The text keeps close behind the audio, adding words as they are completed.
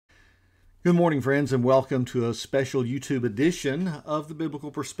Good morning, friends, and welcome to a special YouTube edition of the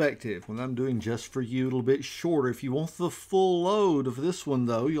Biblical Perspective. When I'm doing just for you, a little bit shorter. If you want the full load of this one,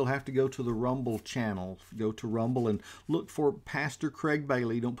 though, you'll have to go to the Rumble channel. Go to Rumble and look for Pastor Craig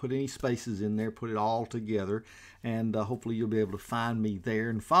Bailey. Don't put any spaces in there. Put it all together, and hopefully you'll be able to find me there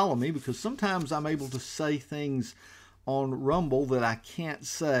and follow me, because sometimes I'm able to say things on Rumble that I can't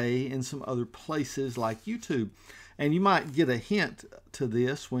say in some other places like YouTube. And you might get a hint to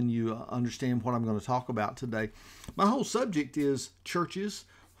this when you understand what I'm going to talk about today. My whole subject is churches.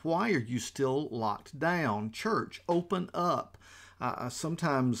 Why are you still locked down? Church, open up. I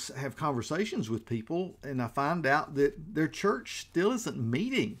sometimes have conversations with people and I find out that their church still isn't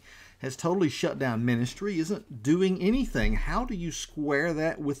meeting, has totally shut down ministry, isn't doing anything. How do you square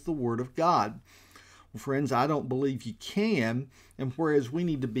that with the Word of God? Well, friends, I don't believe you can. And whereas we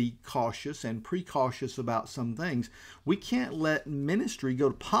need to be cautious and precautious about some things, we can't let ministry go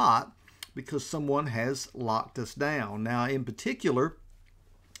to pot because someone has locked us down. Now, in particular,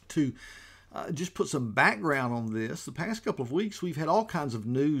 to just put some background on this, the past couple of weeks we've had all kinds of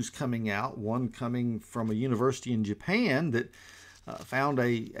news coming out, one coming from a university in Japan that found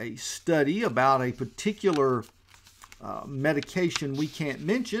a study about a particular medication we can't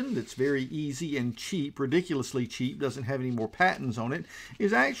mention that's very easy and cheap, ridiculously cheap, doesn't have any more patents on it,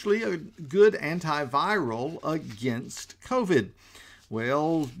 is actually a good antiviral against COVID.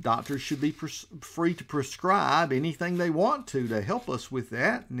 Well, doctors should be free to prescribe anything they want to help us with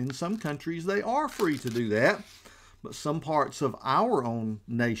that, and in some countries they are free to do that, but some parts of our own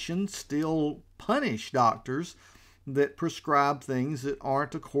nation still punish doctors that prescribe things that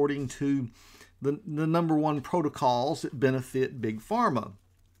aren't according to the number one protocols that benefit Big Pharma.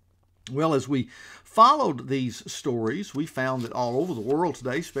 Well, as we followed these stories, we found that all over the world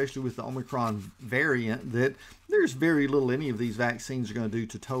today, especially with the Omicron variant, that there's very little any of these vaccines are going to do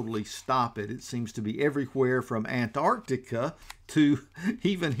to totally stop it. It seems to be everywhere from Antarctica to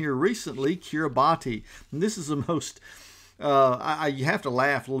even here recently, Kiribati. And this is the most you have to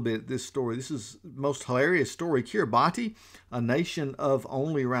laugh a little bit at this story. This is the most hilarious story. Kiribati, a nation of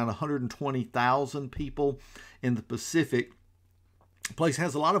only around 120,000 people in the Pacific, place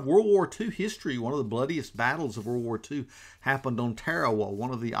has a lot of World War II history. One of the bloodiest battles of World War II happened on Tarawa,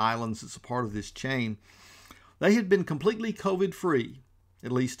 one of the islands that's a part of this chain. They had been completely COVID-free,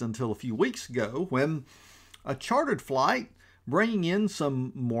 at least until a few weeks ago, when a chartered flight bringing in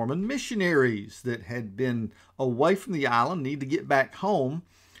some Mormon missionaries that had been away from the island, need to get back home,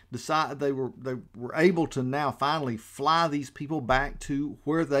 decided they were able to now finally fly these people back to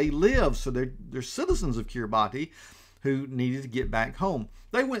where they live. So they're citizens of Kiribati who needed to get back home.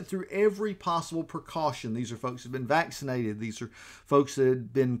 They went through every possible precaution. These are folks who have been vaccinated. These are folks that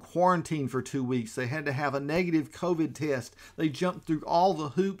had been quarantined for 2 weeks. They had to have a negative COVID test. They jumped through all the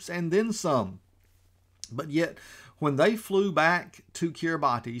hoops and then some. But yet, when they flew back to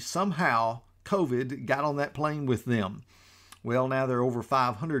Kiribati, somehow COVID got on that plane with them. Well, now there are over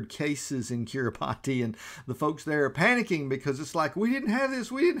 500 cases in Kiribati, and the folks there are panicking because it's like, we didn't have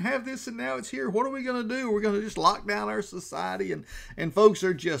this, and now it's here. What are we going to do? We're going to just lock down our society, and folks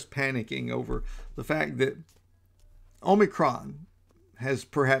are just panicking over the fact that Omicron has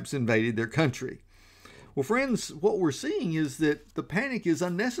perhaps invaded their country. Well, friends, what we're seeing is that the panic is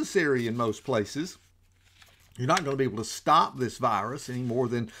unnecessary in most places. You're not going to be able to stop this virus any more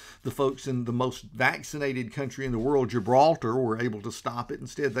than the folks in the most vaccinated country in the world, Gibraltar, were able to stop it.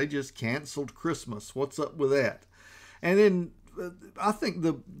 Instead, they just canceled Christmas. What's up with that? And then I think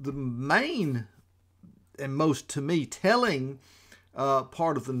the main and most, to me, telling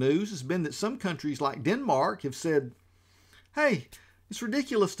part of the news has been that some countries like Denmark have said, hey, it's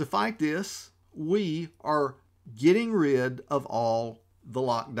ridiculous to fight this. We are getting rid of all the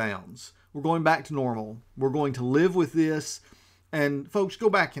lockdowns. We're going back to normal. We're going to live with this, and folks, go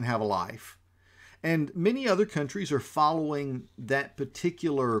back and have a life. And many other countries are following that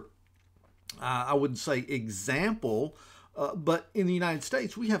particular, I wouldn't say example, but in the United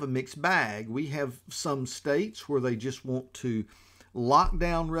States, we have a mixed bag. We have some states where they just want to lock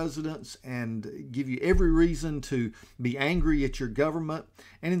down residents and give you every reason to be angry at your government.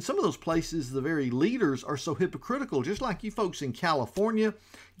 And in some of those places, the very leaders are so hypocritical, just like you folks in California.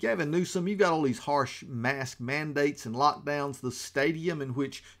 Gavin Newsom, you've got all these harsh mask mandates and lockdowns. The stadium in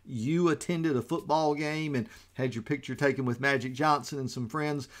which you attended a football game and had your picture taken with Magic Johnson and some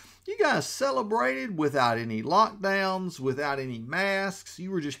friends, you guys celebrated without any lockdowns, without any masks.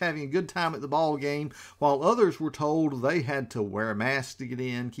 You were just having a good time at the ball game, while others were told they had to wear a mask to get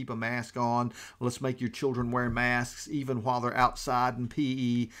in, keep a mask on. Let's make your children wear masks even while they're outside in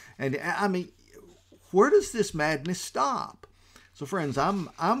PE. And I mean, where does this madness stop? So friends,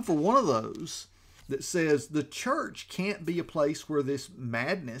 I'm for one of those that says the church can't be a place where this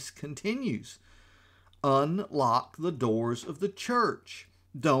madness continues. Unlock the doors of the church.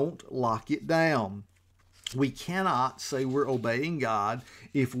 Don't lock it down. We cannot say we're obeying God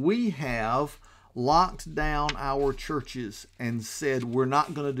if we have locked down our churches and said we're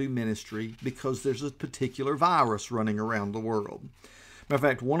not going to do ministry because there's a particular virus running around the world. Matter of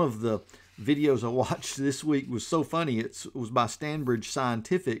fact, one of the videos I watched this week was so funny. It was by Stanbridge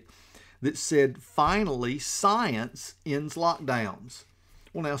Scientific that said, finally, science ends lockdowns.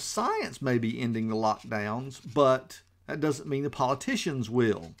 Well, now, science may be ending the lockdowns, but that doesn't mean the politicians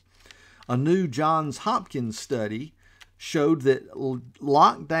will. A new Johns Hopkins study showed that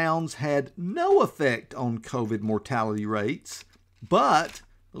lockdowns had no effect on COVID mortality rates, but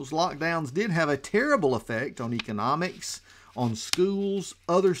those lockdowns did have a terrible effect on economics, on schools,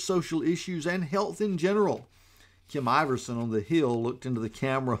 other social issues, and health in general. Kim Iverson on the Hill looked into the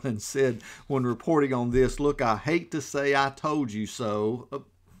camera and said, when reporting on this, "Look, I hate to say I told you so,"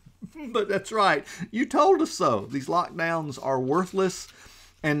 but that's right. You told us so. These lockdowns are worthless,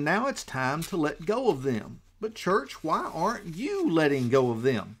 and now it's time to let go of them. But church, why aren't you letting go of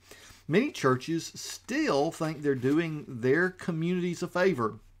them? Many churches still think they're doing their communities a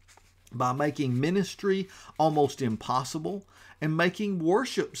favor by making ministry almost impossible and making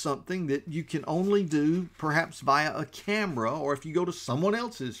worship something that you can only do perhaps via a camera or if you go to someone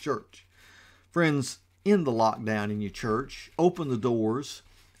else's church. Friends, end the lockdown in your church. Open the doors.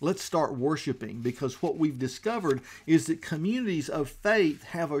 Let's start worshiping, because what we've discovered is that communities of faith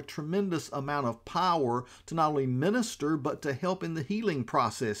have a tremendous amount of power to not only minister, but to help in the healing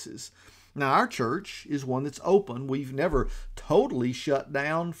processes. Now, our church is one that's open. We've never totally shut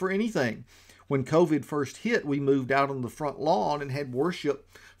down for anything. When COVID first hit, we moved out on the front lawn and had worship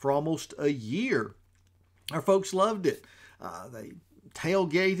for almost a year. Our folks loved it. They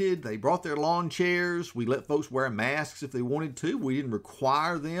tailgated. They brought their lawn chairs. We let folks wear masks if they wanted to. We didn't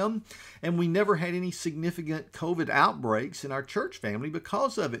require them. And we never had any significant COVID outbreaks in our church family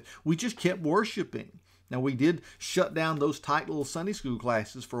because of it. We just kept worshiping. Now, we did shut down those tight little Sunday school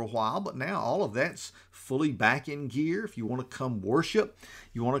classes for a while, but now all of that's fully back in gear. If you want to come worship,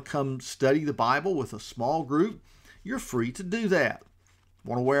 you want to come study the Bible with a small group, you're free to do that.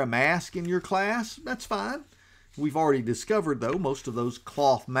 Want to wear a mask in your class? That's fine. We've already discovered, though, most of those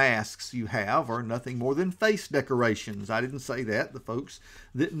cloth masks you have are nothing more than face decorations. I didn't say that. The folks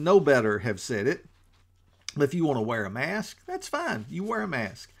that know better have said it. But if you want to wear a mask, that's fine. You wear a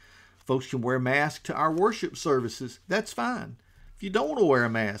mask. Folks can wear a mask to our worship services. That's fine. If you don't want to wear a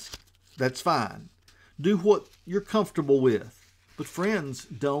mask, that's fine. Do what you're comfortable with. But friends,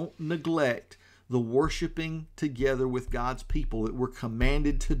 don't neglect the worshiping together with God's people that we're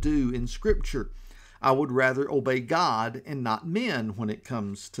commanded to do in Scripture. I would rather obey God and not men when it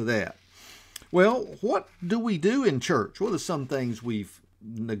comes to that. Well, what do we do in church? Well, there's some things we've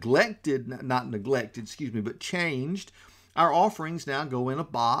but changed. Our offerings now go in a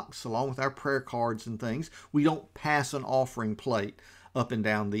box along with our prayer cards and things. We don't pass an offering plate up and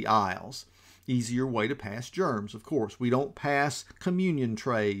down the aisles. Easier way to pass germs, of course. We don't pass communion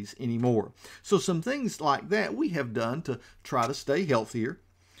trays anymore. So some things like that we have done to try to stay healthier.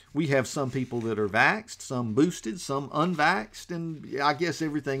 We have some people that are vaxxed, some boosted, some unvaxxed, and I guess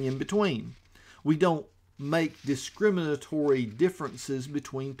everything in between. We don't make discriminatory differences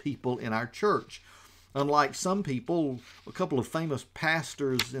between people in our church. Unlike some people, a couple of famous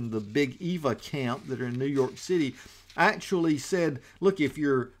pastors in the Big Eva camp that are in New York City actually said, look, if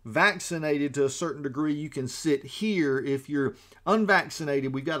you're vaccinated to a certain degree, you can sit here. If you're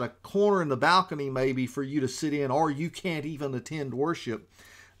unvaccinated, we've got a corner in the balcony maybe for you to sit in, or you can't even attend worship.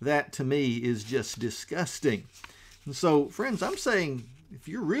 That to me is just disgusting. And so, friends, I'm saying if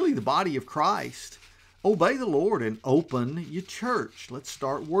you're really the body of Christ, obey the Lord and open your church. Let's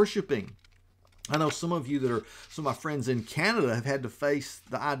start worshiping. I know some of you that are some of my friends in Canada have had to face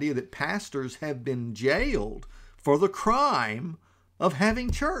the idea that pastors have been jailed for the crime of having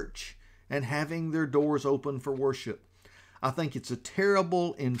church and having their doors open for worship. I think it's a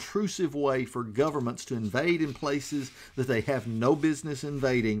terrible, intrusive way for governments to invade in places that they have no business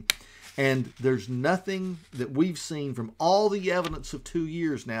invading. And there's nothing that we've seen from all the evidence of 2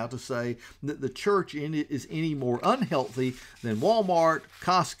 years now to say that the church in it is any more unhealthy than Walmart,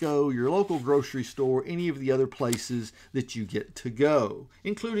 Costco, your local grocery store, any of the other places that you get to go,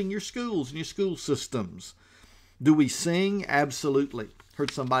 including your schools and your school systems. Do we sing? Absolutely.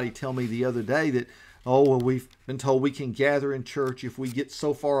 Heard somebody tell me the other day that, oh, well, we've been told we can gather in church if we get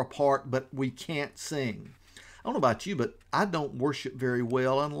so far apart, but we can't sing. I don't know about you, but I don't worship very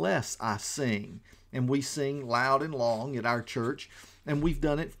well unless I sing. and we sing loud and long at our church, and we've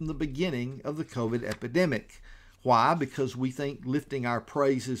done it from the beginning of the COVID epidemic. Why? Because we think lifting our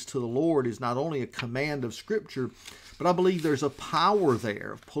praises to the Lord is not only a command of Scripture, but I believe there's a power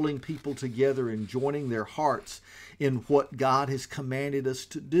there of pulling people together and joining their hearts in what God has commanded us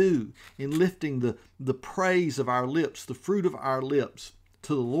to do, in lifting the praise of our lips, the fruit of our lips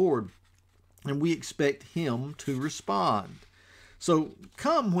to the Lord, and we expect Him to respond. So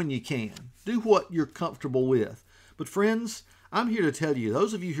come when you can. Do what you're comfortable with. But friends, I'm here to tell you,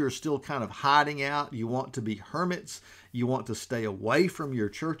 those of you who are still kind of hiding out, you want to be hermits, you want to stay away from your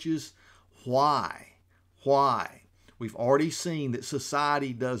churches, why? Why? We've already seen that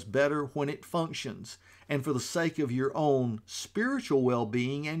society does better when it functions. And for the sake of your own spiritual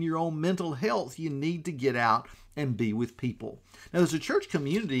well-being and your own mental health, you need to get out and be with people. Now, there's a church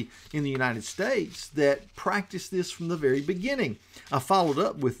community in the United States that practiced this from the very beginning. I followed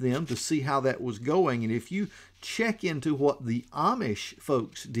up with them to see how that was going. And if you check into what the Amish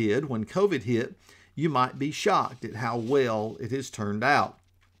folks did when COVID hit, you might be shocked at how well it has turned out.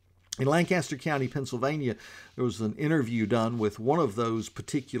 In Lancaster County, Pennsylvania, there was an interview done with one of those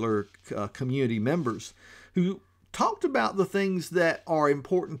particular community members who talked about the things that are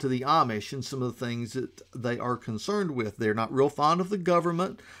important to the Amish and some of the things that they are concerned with. They're not real fond of the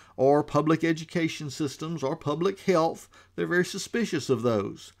government or public education systems or public health. They're very suspicious of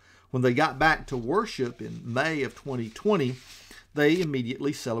those. When they got back to worship in May of 2020, they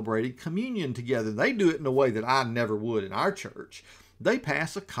immediately celebrated communion together. They do it in a way that I never would in our church. They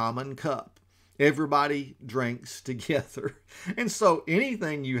pass a common cup. Everybody drinks together. And so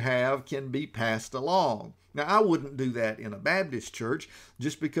anything you have can be passed along. Now, I wouldn't do that in a Baptist church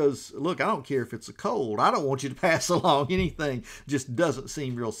just because, look, I don't care if it's a cold. I don't want you to pass along anything. Just doesn't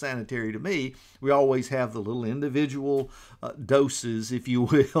seem real sanitary to me. We always have the little individual doses, if you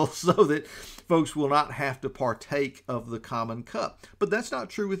will, so that folks will not have to partake of the common cup. But that's not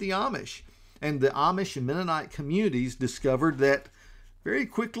true with the Amish. And the Amish and Mennonite communities discovered that very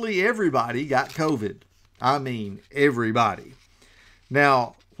quickly everybody got COVID. I mean, everybody.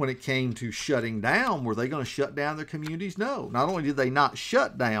 Now, when it came to shutting down, were they going to shut down their communities? No. Not only did they not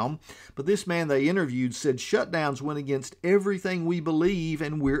shut down, but this man they interviewed said shutdowns went against everything we believe,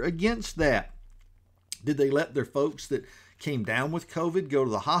 and we're against that. Did they let their folks that came down with COVID go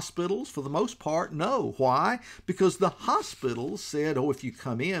to the hospitals? For the most part, no. Why? Because the hospitals said, oh, if you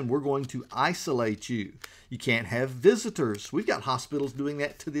come in, we're going to isolate you. You can't have visitors. We've got hospitals doing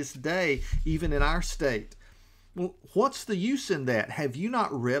that to this day, even in our state. Well, what's the use in that? Have you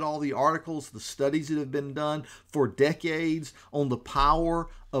not read all the articles, the studies that have been done for decades on the power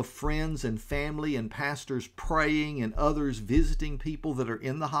of friends and family and pastors praying and others visiting people that are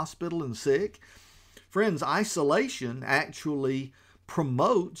in the hospital and sick? Friends, isolation actually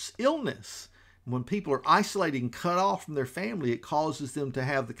promotes illness. When people are isolated and cut off from their family, it causes them to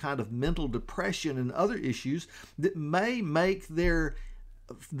have the kind of mental depression and other issues that may make their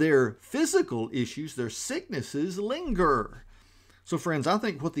physical issues, their sicknesses, linger. So friends, I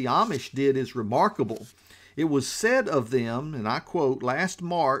think what the Amish did is remarkable. It was said of them, and I quote, last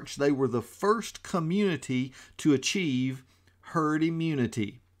March, they were the first community to achieve herd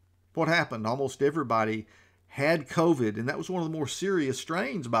immunity. What happened? Almost everybody had COVID, and that was one of the more serious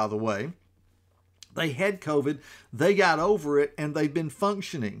strains, by the way. They had COVID, they got over it, and they've been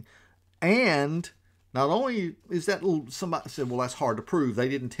functioning. And not only is that somebody said, well, that's hard to prove. They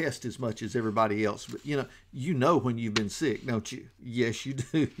didn't test as much as everybody else. But you know when you've been sick, don't you? Yes, you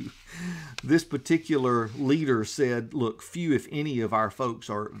do. This particular leader said, look, few, if any, of our folks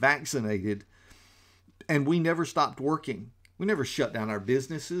are vaccinated, and we never stopped working. We never shut down our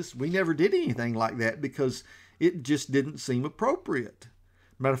businesses. We never did anything like that because it just didn't seem appropriate.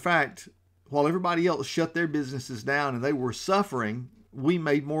 Matter of fact, while everybody else shut their businesses down and they were suffering, we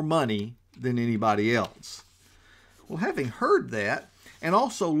made more money than anybody else. Well, having heard that, and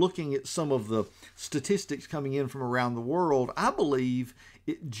also looking at some of the statistics coming in from around the world, I believe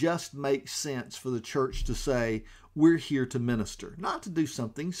it just makes sense for the church to say, we're here to minister, not to do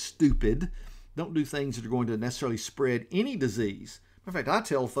something stupid. Don't do things that are going to necessarily spread any disease. In fact, I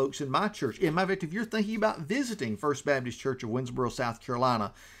tell folks in my church, in fact, if you're thinking about visiting First Baptist Church of Winsboro, South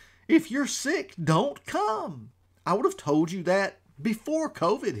Carolina, if you're sick, don't come. I would have told you that before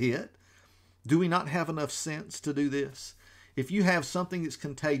COVID hit. Do we not have enough sense to do this? If you have something that's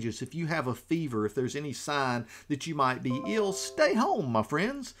contagious, if you have a fever, if there's any sign that you might be ill, stay home, my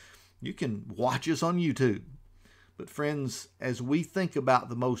friends. You can watch us on YouTube. But friends, as we think about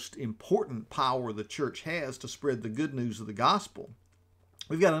the most important power the church has to spread the good news of the gospel,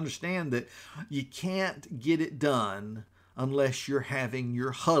 we've got to understand that you can't get it done unless you're having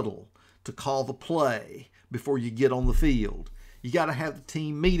your huddle. to call the play before you get on the field. You got to have the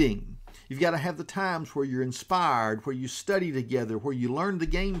team meeting. You've got to have the times where you're inspired, where you study together, where you learn the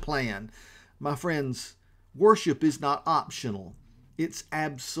game plan. My friends, worship is not optional. It's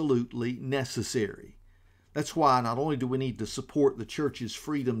absolutely necessary. That's why not only do we need to support the church's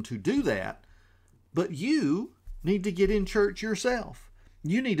freedom to do that, but you need to get in church yourself.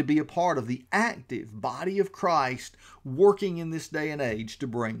 You need to be a part of the active body of Christ working in this day and age to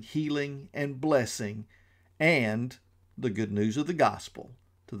bring healing and blessing and the good news of the gospel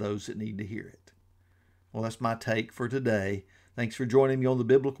to those that need to hear it. Well, that's my take for today. Thanks for joining me on The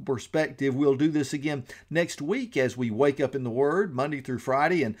Biblical Perspective. We'll do this again next week as we wake up in the Word, Monday through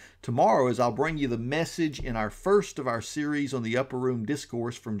Friday. And tomorrow as I'll bring you the message in our first of our series on the Upper Room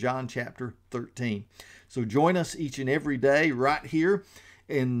Discourse from John chapter 13. So join us each and every day right here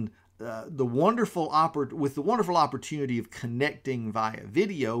in with the wonderful opportunity of connecting via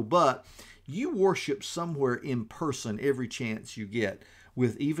video, but you worship somewhere in person every chance you get,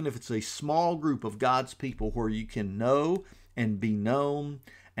 with even if it's a small group of God's people where you can know and be known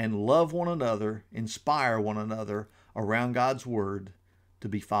and love one another, inspire one another around God's Word to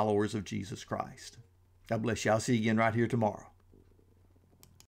be followers of Jesus Christ. God bless you. I'll see you again right here tomorrow.